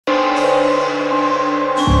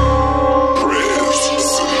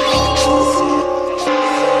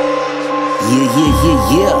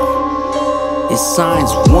Synz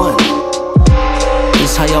One.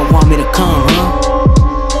 This how y'all want me to come,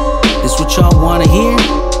 huh? This what y'all wanna hear?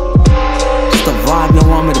 This the vibe y'all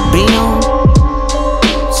want me to be on?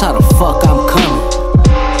 That's how the fuck I'm coming.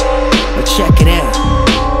 But check it out.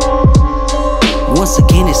 Once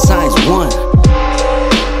again, it's Synz One.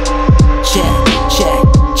 Check, check,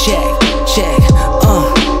 check, check.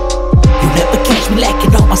 You never catch me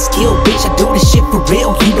lacking on my skill, bitch. I do this shit for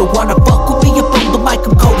real. You don't wanna fuck with me up on the mic,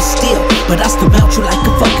 I'm cold as steel. But I still melt you like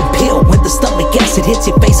a fucking pill. When the stomach acid hits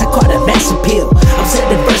your face, I call that mass appeal. I'm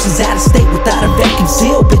sending verses out of state without a vacuum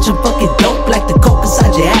seal. Bitch, I'm fucking dope like the coke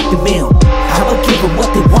inside your Happy Meal. I'ma give them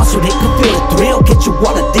what they want so they can feel the thrill. Get you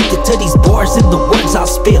all addicted to these bars and the words I'll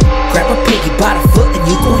spill. Grab a piggy by the foot and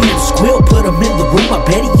you gon' hear him squeal. Put him in the room, I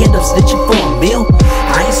bet he end up snitching for a meal.